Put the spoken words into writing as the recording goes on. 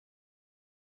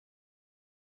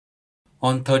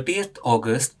On 30th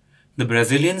August, the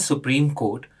Brazilian Supreme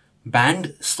Court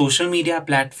banned social media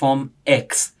platform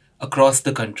X across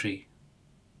the country.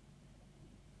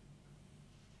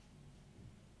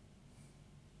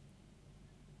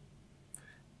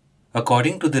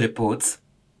 According to the reports,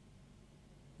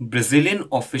 Brazilian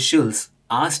officials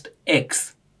asked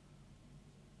X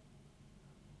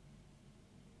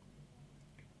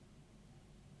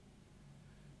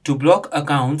to block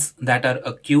accounts that are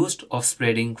accused of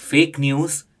spreading fake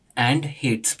news and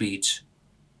hate speech.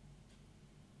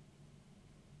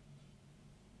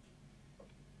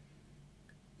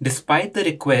 Despite the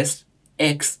request,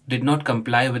 X did not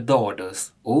comply with the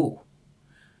orders. Oh.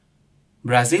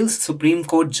 Brazil's Supreme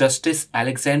Court Justice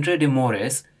Alexandre de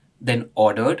Moraes then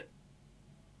ordered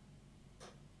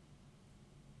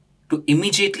to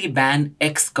immediately ban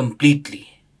X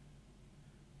completely.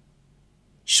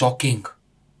 Shocking.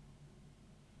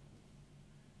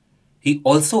 He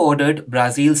also ordered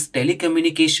Brazil's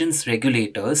telecommunications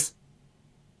regulators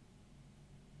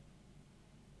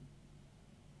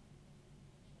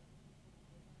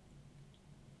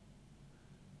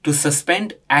to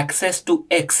suspend access to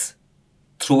X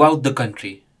throughout the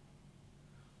country.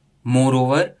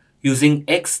 Moreover, using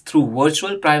X through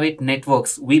virtual private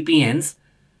networks (VPNs)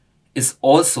 is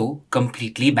also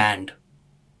completely banned.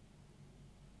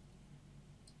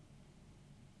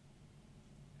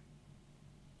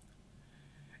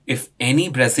 If any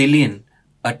Brazilian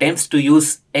attempts to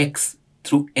use X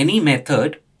through any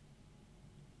method,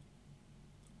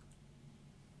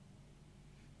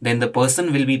 then the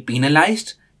person will be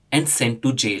penalized and sent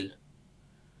to jail.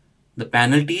 The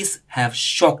penalties have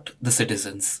shocked the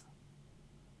citizens.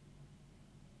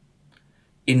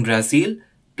 In Brazil,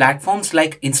 platforms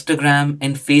like Instagram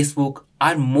and Facebook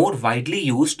are more widely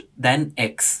used than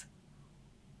X.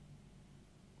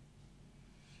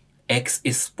 X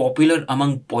is popular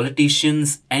among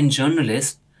politicians and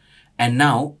journalists, and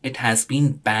now it has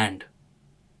been banned.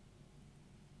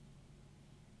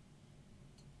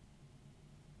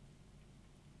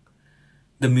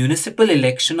 The municipal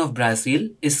election of Brazil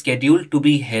is scheduled to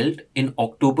be held in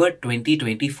October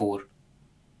 2024.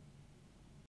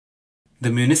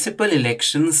 The municipal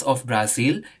elections of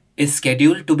Brazil is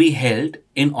scheduled to be held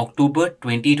in October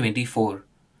 2024,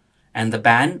 and the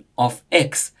ban of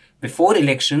X before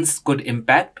elections could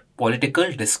impact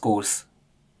political discourse.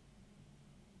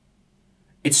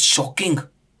 It's shocking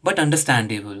but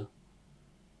understandable.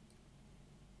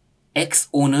 X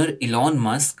owner Elon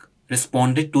Musk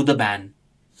responded to the ban.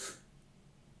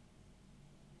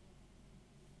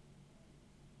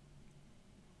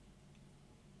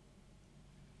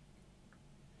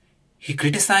 He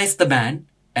criticized the ban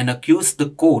and accused the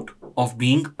court of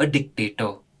being a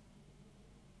dictator.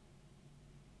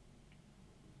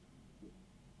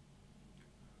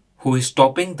 Who is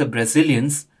stopping the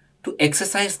Brazilians to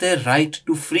exercise their right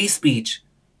to free speech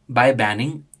by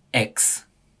banning X.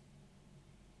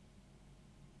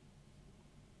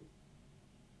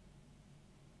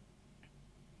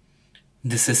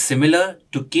 This is similar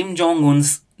to Kim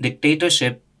Jong-un's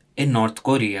dictatorship in North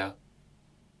Korea.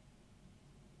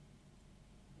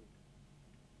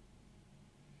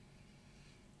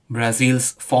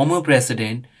 Brazil's former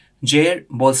president Jair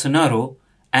Bolsonaro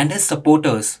and his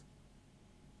supporters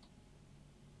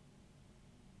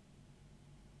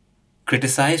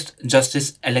criticized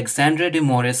Justice Alexandre de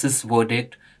Moraes'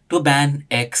 verdict to ban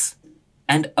X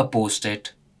and opposed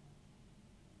it.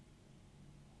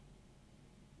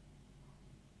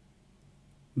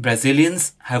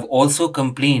 Brazilians have also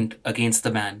complained against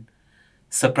the ban.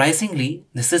 Surprisingly,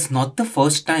 this is not the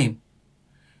first time.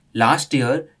 Last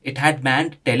year, it had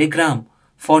banned Telegram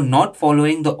for not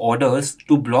following the orders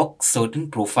to block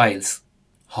certain profiles.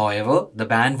 However, the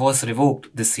ban was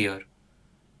revoked this year.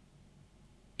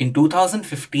 In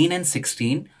 2015 and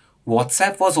 16,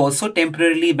 WhatsApp was also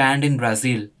temporarily banned in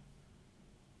Brazil.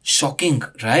 Shocking,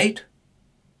 right?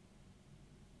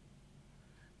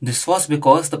 This was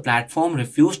because the platform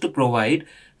refused to provide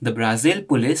the Brazil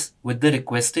police with the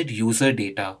requested user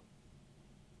data.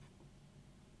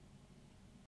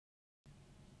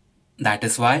 That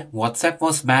is why WhatsApp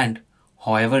was banned.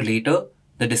 However, later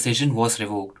the decision was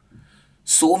revoked.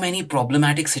 So many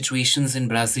problematic situations in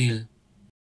Brazil.